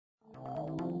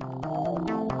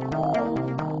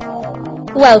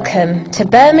Welcome to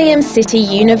Birmingham City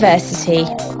University.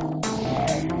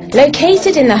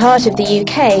 Located in the heart of the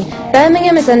UK,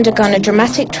 Birmingham has undergone a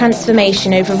dramatic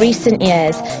transformation over recent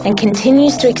years and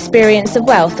continues to experience a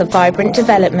wealth of vibrant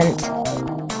development.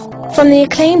 From the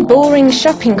acclaimed Bullring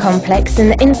shopping complex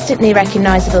and the instantly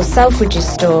recognisable Selfridges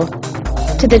store,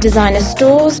 to the designer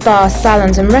stores, bars,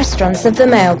 salons and restaurants of the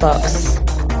Mailbox.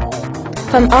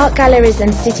 From art galleries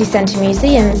and city centre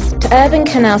museums to urban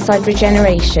canal-side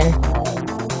regeneration.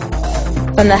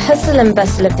 From the hustle and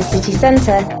bustle of the city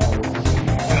centre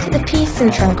to the peace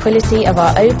and tranquility of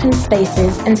our open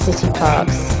spaces and city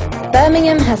parks.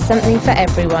 Birmingham has something for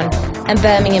everyone, and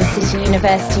Birmingham City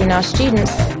University and our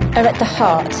students are at the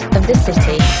heart of the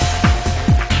city.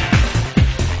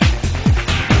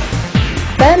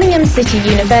 Birmingham City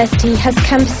University has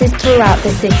campuses throughout the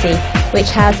city,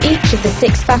 which house each of the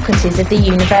 6 faculties of the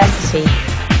university.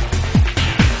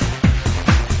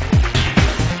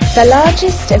 The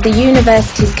largest of the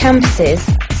university's campuses,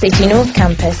 City North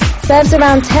Campus, serves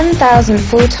around 10,000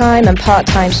 full-time and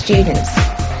part-time students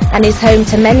and is home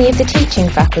to many of the teaching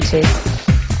faculties.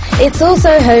 It's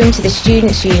also home to the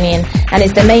Students' Union and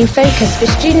is the main focus for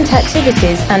student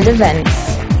activities and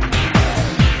events.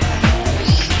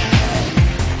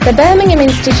 The Birmingham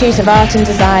Institute of Art and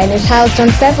Design is housed on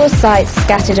several sites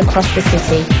scattered across the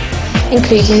city,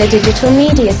 including the Digital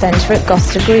Media Centre at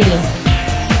Gloucester Green,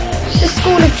 the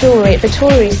School of Jewellery at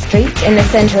Victoria Street in the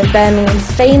centre of Birmingham's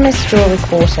famous Jewellery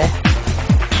Quarter,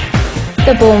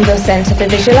 the Bourneville Centre for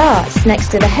Visual Arts next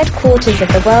to the headquarters of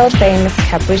the world-famous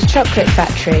Cadbury's Chocolate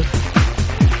Factory,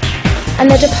 and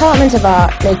the Department of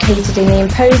Art located in the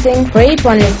imposing Grade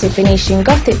 1 listed Venetian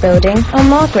Gothic building on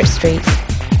Margaret Street.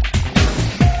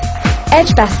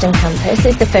 Edgbaston campus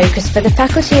is the focus for the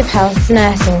Faculty of Health's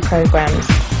nursing programmes.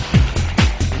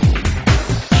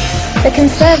 The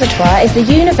Conservatoire is the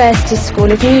university's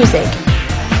School of Music.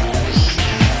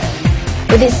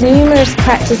 With its numerous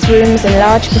practice rooms and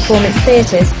large performance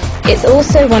theatres, it's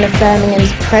also one of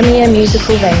Birmingham's premier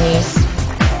musical venues.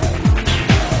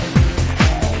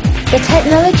 The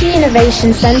Technology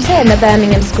Innovation Centre and the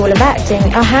Birmingham School of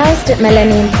Acting are housed at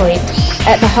Millennium Point,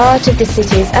 at the heart of the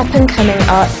city's up-and-coming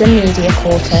arts and media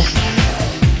quarter.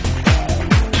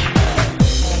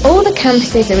 All the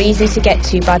campuses are easy to get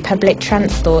to by public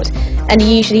transport and are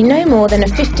usually no more than a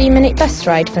 15-minute bus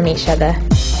ride from each other.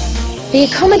 The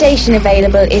accommodation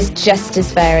available is just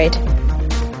as varied.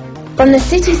 From the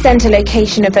city centre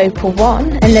location of Opal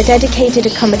 1 and the dedicated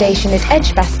accommodation at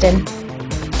Edgbaston,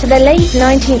 to the late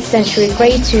 19th century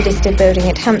Grade 2 listed building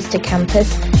at Hampstead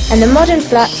campus and the modern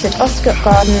flats at Oscott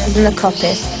Gardens and the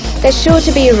Coppice, there's sure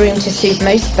to be a room to suit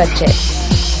most budgets.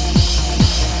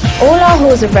 All our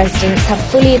halls of residence have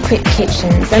fully equipped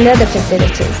kitchens and other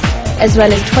facilities, as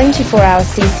well as 24-hour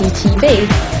CCTV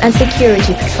and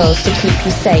security patrols to keep you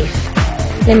safe.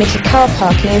 Limited car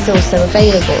parking is also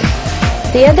available.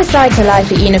 The other side to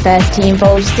life at university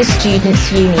involves the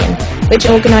Students' Union, which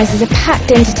organises a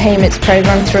packed entertainments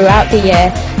programme throughout the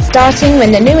year, starting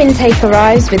when the new intake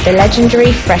arrives with the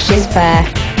legendary Freshers' Fair.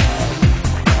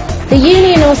 The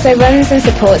Union also runs and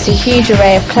supports a huge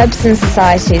array of clubs and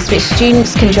societies which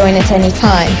students can join at any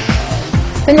time.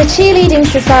 From the Cheerleading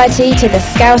Society to the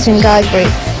Scout and Guide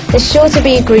group, there's sure to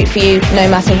be a group for you no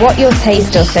matter what your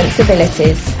taste or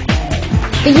sensibilities.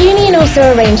 The Union also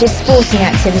arranges sporting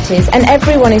activities and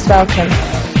everyone is welcome,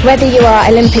 whether you are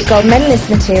Olympic gold medalist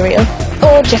material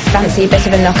or just fancy a bit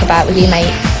of a knockabout with your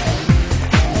mates.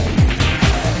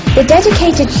 The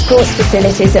dedicated sports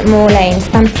facilities at Moor Lane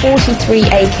span 43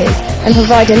 acres and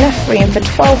provide enough room for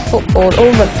 12 football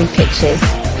or rugby pitches.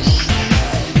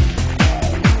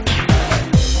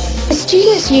 The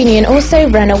Students' Union also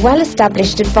run a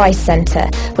well-established advice centre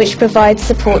which provides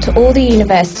support to all the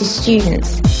university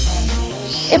students.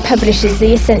 It publishes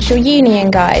the Essential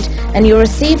Union Guide and you'll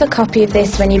receive a copy of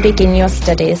this when you begin your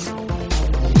studies.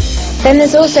 Then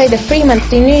there's also the free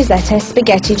monthly newsletter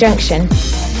Spaghetti Junction,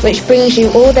 which brings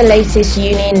you all the latest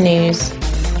union news.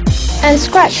 And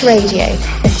Scratch Radio,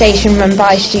 a station run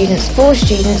by students for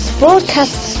students,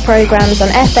 broadcasts programmes on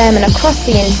FM and across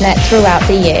the internet throughout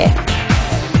the year.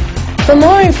 For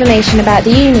more information about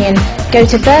the Union, go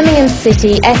to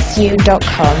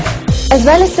birminghamcitysu.com. As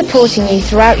well as supporting you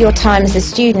throughout your time as a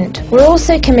student, we're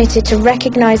also committed to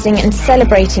recognising and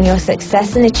celebrating your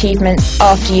success and achievements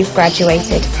after you've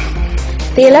graduated.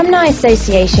 The Alumni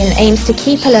Association aims to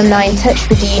keep alumni in touch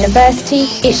with the university,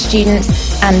 its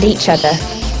students and each other.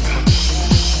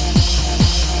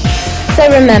 So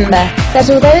remember that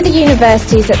although the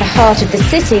university is at the heart of the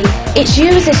city, it's you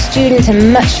as a student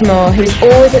and much more who is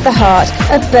always at the heart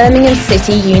of Birmingham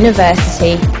City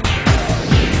University.